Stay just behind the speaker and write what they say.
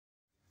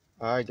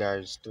Hi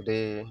guys,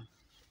 today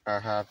I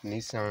have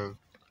Nissan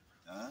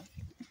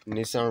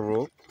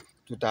Rogue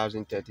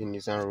 2013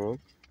 Nissan Rogue.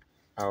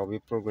 I will be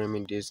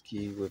programming this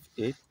key with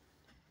it.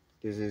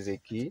 This is a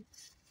key.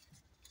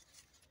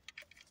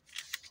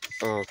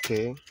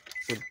 Okay,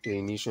 put the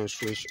ignition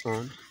switch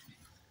on.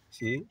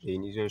 See, the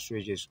ignition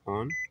switch is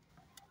on.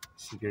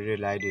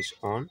 Security light is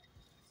on.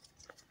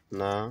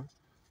 Now,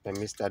 let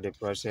me start the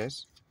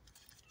process.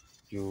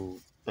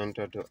 You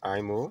enter the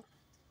IMO.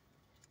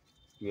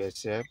 You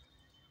accept.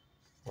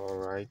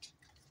 Alright.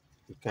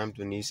 You come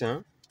to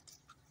Nissan.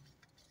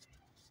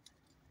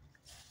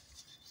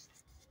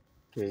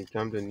 Okay, you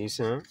come to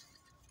Nissan.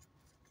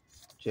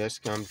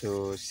 Just come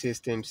to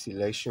system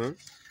selection.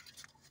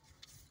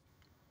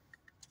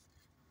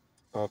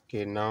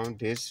 Okay, now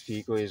this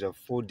vehicle is a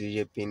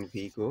 4-digit pin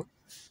vehicle,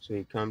 so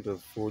you come to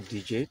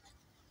 4-digit,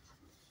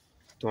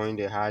 turn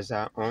the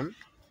hazard on.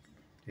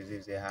 This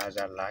is the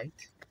hazard light.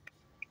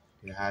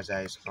 The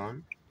hazard is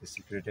on. The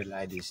security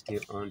light is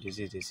still on. This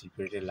is the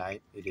security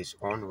light. It is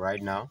on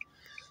right now.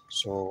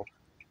 So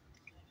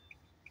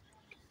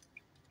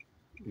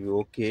you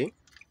okay?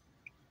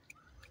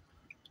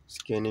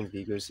 Scanning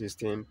vehicle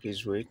system.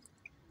 Please wait.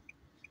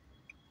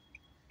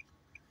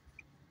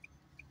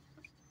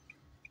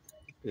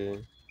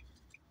 Okay.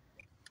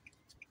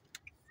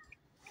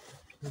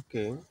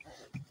 Okay.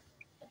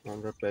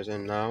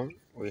 100%. Now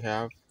we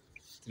have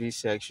 3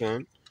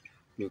 sections.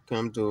 You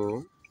come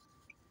to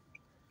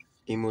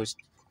image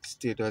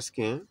status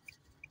scan.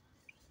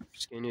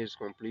 Scanning is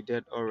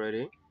completed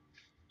already.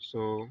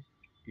 So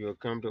you'll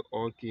come to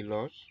all key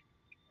loss.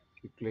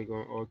 You click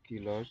on all key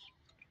loss.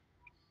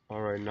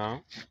 Alright,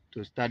 now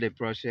to start the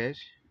process,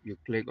 you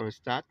click on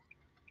start.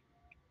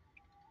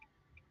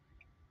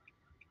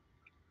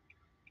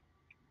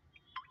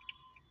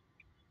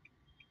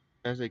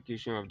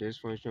 Execution of this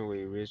function will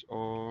erase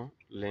all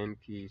LAN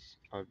keys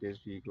of this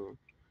vehicle.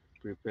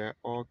 Prepare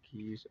all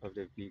keys of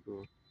the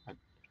vehicle.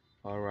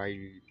 Alright,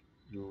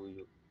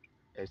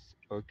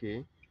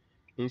 okay.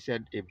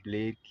 Insert a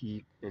blade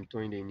key and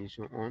turn the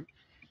ignition on.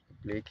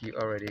 Blade key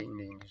already in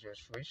the ignition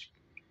switch.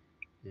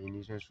 The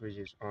ignition switch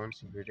is on.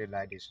 Security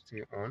light is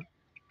still on.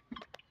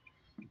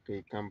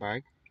 Okay, come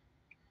back.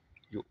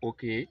 You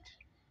okay it.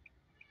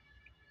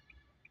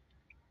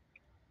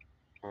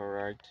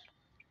 Alright.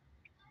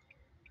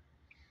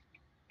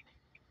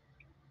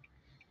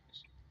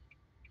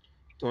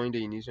 Turn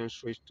the ignition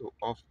switch to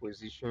off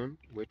position.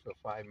 Wait for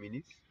 5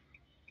 minutes.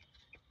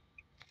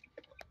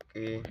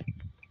 Okay.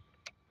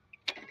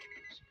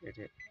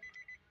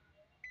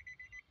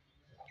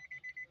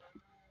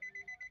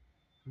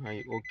 Now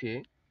you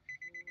okay.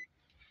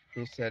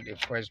 Insert the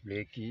first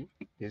blade key.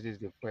 This is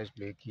the first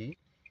blade key.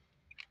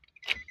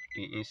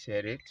 You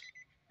insert it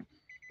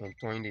and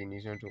turn the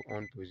ignition to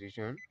on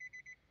position.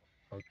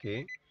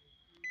 Okay.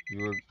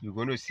 You're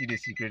going to see the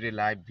security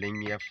light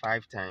blink here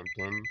 5 times.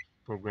 Then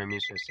programming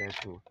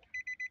successful.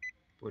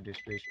 Put the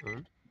switch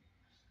on.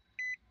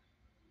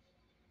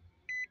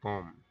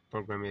 Boom.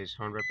 Programming is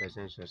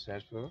 100%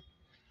 successful.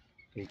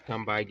 Okay,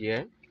 come back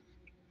here.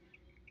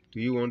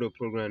 Do you want to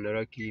program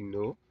another key?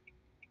 No.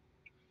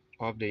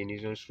 Off the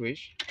ignition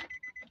switch.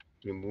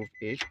 Remove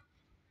it.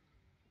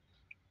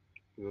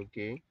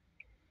 Okay.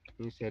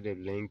 Insert the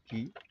link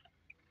key.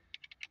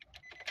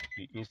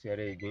 You insert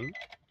it again.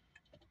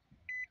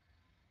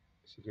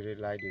 Security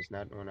light is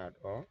not on at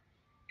all.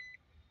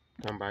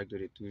 Come back to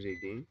the tools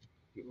again.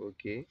 You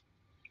okay.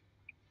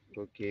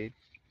 Okay.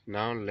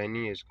 Now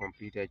learning is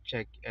completed.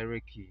 Check error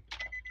key.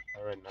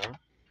 Alright, now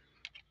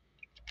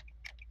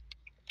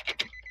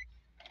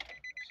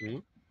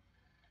see,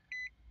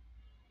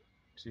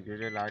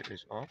 security light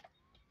is off.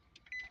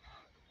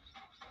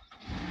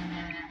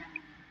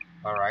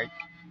 Alright,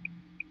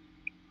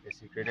 the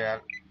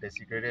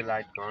security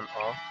light gone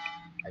off.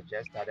 I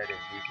just started the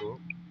vehicle.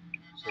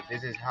 So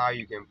this is how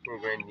you can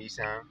program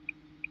Nissan.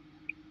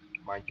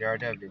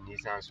 Majority of the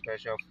Nissan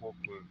special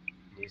 4-pin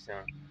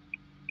Nissan.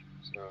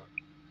 So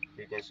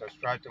you can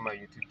subscribe to my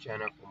YouTube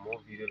channel for more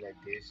videos like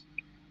this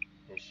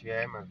and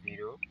share my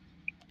video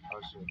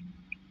also.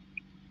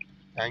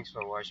 Thanks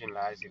for watching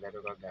Last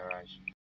Electrical Garage.